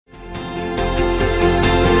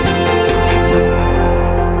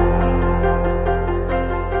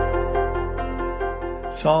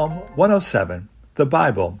Psalm 107, the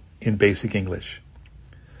Bible in Basic English.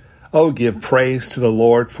 Oh, give praise to the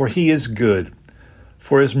Lord, for he is good,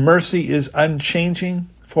 for his mercy is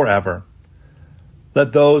unchanging forever.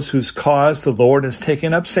 Let those whose cause the Lord has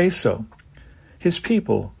taken up say so, his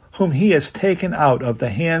people whom he has taken out of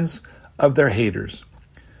the hands of their haters,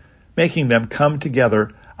 making them come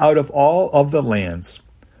together out of all of the lands,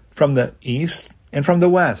 from the east and from the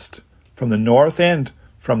west, from the north and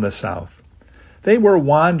from the south. They were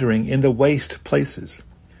wandering in the waste places.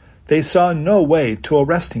 They saw no way to a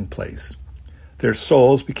resting place. Their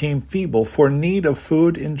souls became feeble for need of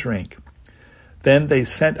food and drink. Then they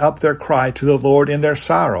sent up their cry to the Lord in their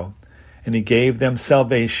sorrow, and he gave them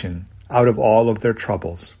salvation out of all of their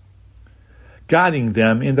troubles, guiding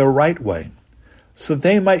them in the right way, so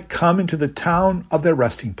they might come into the town of their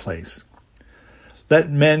resting place. Let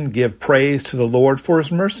men give praise to the Lord for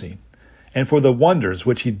his mercy, and for the wonders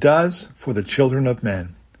which he does for the children of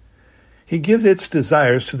men. He gives its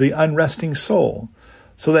desires to the unresting soul,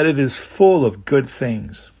 so that it is full of good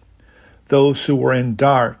things. Those who were in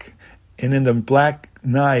dark and in the black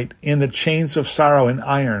night, in the chains of sorrow and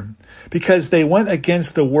iron, because they went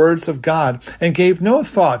against the words of God and gave no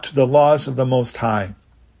thought to the laws of the Most High,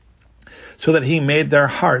 so that he made their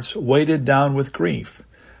hearts weighted down with grief.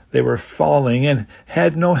 They were falling and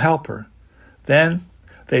had no helper. Then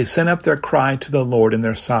they sent up their cry to the Lord in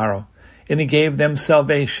their sorrow, and he gave them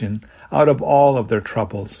salvation out of all of their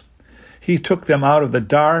troubles. He took them out of the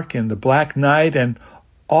dark and the black night, and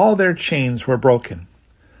all their chains were broken.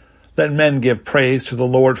 Let men give praise to the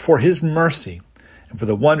Lord for his mercy, and for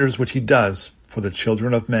the wonders which he does for the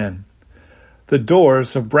children of men. The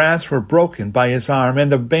doors of brass were broken by his arm, and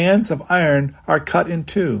the bands of iron are cut in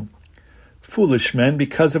two. Foolish men,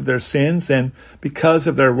 because of their sins and because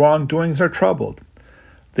of their wrongdoings, are troubled.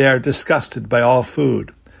 They are disgusted by all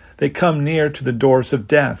food. They come near to the doors of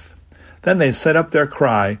death. Then they set up their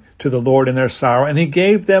cry to the Lord in their sorrow, and he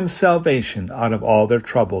gave them salvation out of all their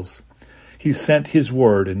troubles. He sent his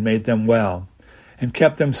word and made them well, and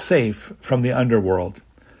kept them safe from the underworld.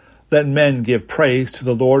 Let men give praise to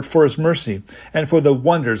the Lord for his mercy, and for the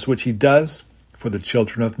wonders which he does for the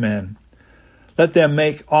children of men. Let them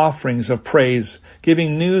make offerings of praise,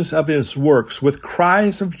 giving news of his works with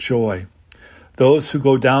cries of joy. Those who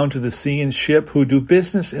go down to the sea in ship, who do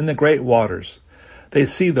business in the great waters, they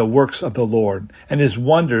see the works of the Lord and his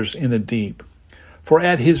wonders in the deep. For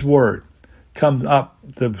at his word comes up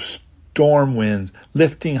the storm wind,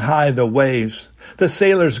 lifting high the waves. The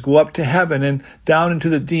sailors go up to heaven and down into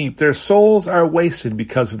the deep. Their souls are wasted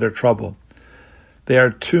because of their trouble. They are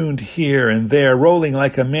tuned here and there, rolling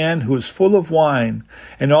like a man who is full of wine,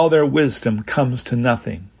 and all their wisdom comes to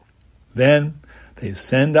nothing. Then they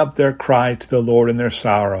send up their cry to the Lord in their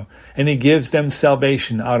sorrow, and he gives them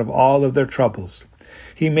salvation out of all of their troubles.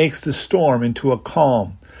 He makes the storm into a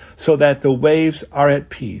calm, so that the waves are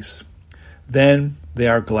at peace. Then they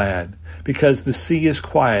are glad, because the sea is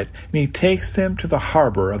quiet, and he takes them to the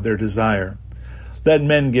harbor of their desire. Let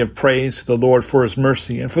men give praise to the Lord for his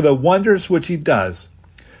mercy, and for the wonders which he does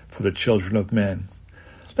for the children of men.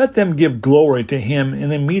 Let them give glory to him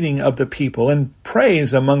in the meeting of the people, and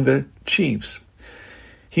praise among the chiefs.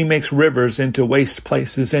 He makes rivers into waste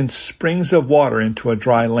places, and springs of water into a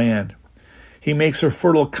dry land. He makes a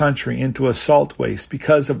fertile country into a salt waste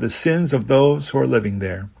because of the sins of those who are living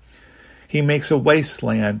there. He makes a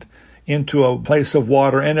wasteland into a place of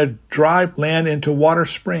water, and a dry land into water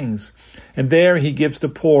springs. And there he gives the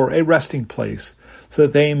poor a resting place, so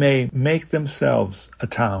that they may make themselves a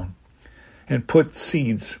town, and put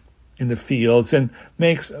seeds in the fields, and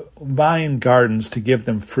makes vine gardens to give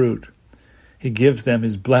them fruit. He gives them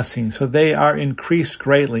his blessing, so they are increased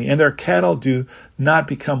greatly, and their cattle do not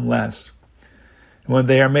become less. And when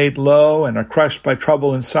they are made low and are crushed by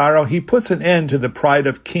trouble and sorrow, he puts an end to the pride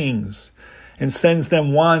of kings, and sends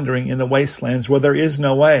them wandering in the wastelands where there is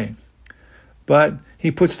no way. But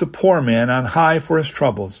he puts the poor man on high for his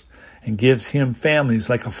troubles, and gives him families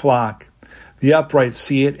like a flock. The upright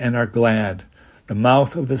see it and are glad. The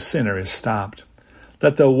mouth of the sinner is stopped.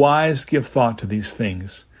 Let the wise give thought to these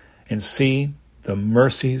things, and see the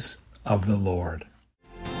mercies of the Lord.